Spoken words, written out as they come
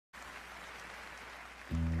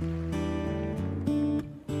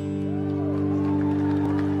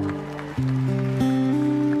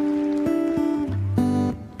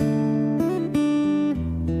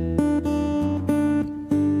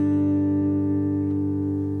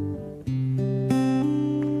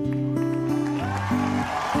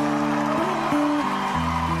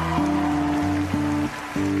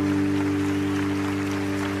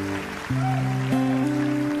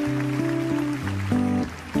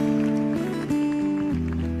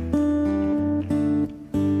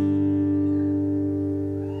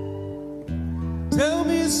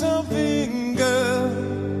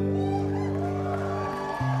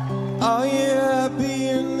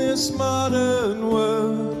spoken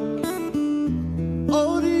word,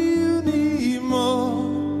 or do you need more?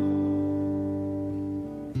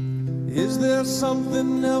 Is there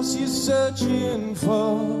something else you're searching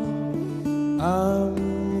for?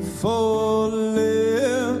 I'm falling.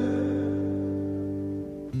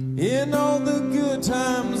 In all the good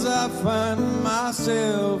times I find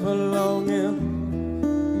myself longing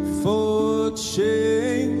for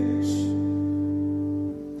change,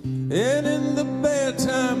 and in the bad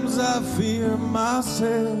times I fear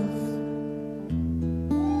myself.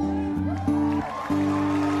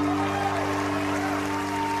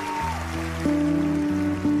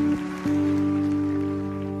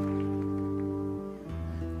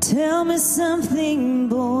 Tell me something,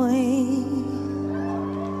 boy.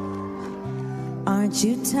 Aren't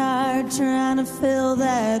you tired trying to fill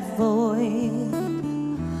that void?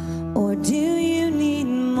 Or do you need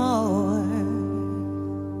more?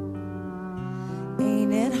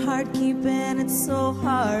 Ain't it hard keeping it so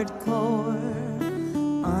hardcore?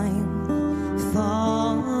 I'm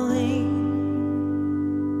falling.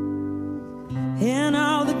 In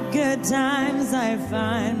all the good times I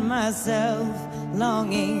find myself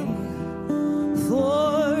longing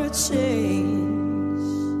for change,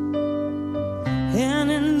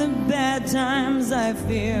 and in the bad times I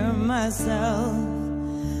fear myself.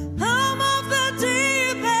 I'm off the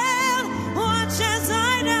deep end, watch as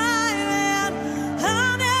I dive in.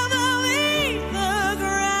 I'll never leave the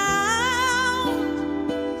ground.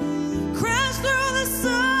 Crash through the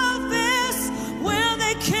surface where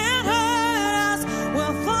they can't hurt us.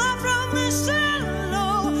 We're far from the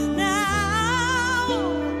shallow now.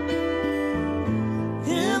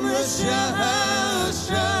 In the shallow.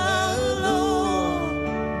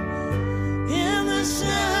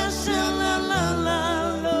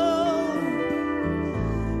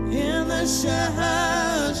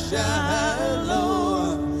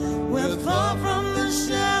 Shallow, we're far from the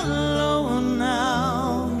shallow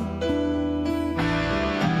now.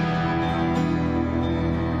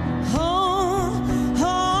 Oh, oh,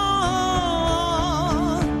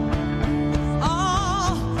 oh,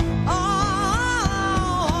 oh,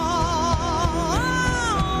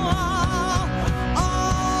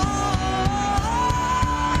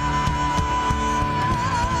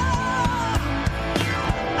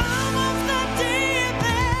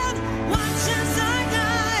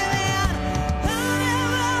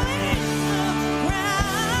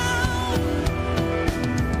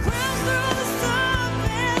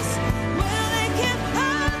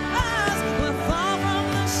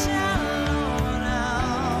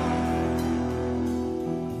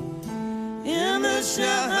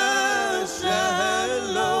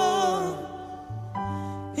 shallow,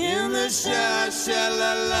 in the shallow,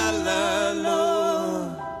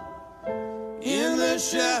 in the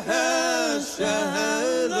shallow,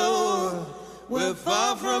 we're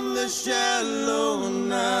far from the shallow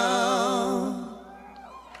now.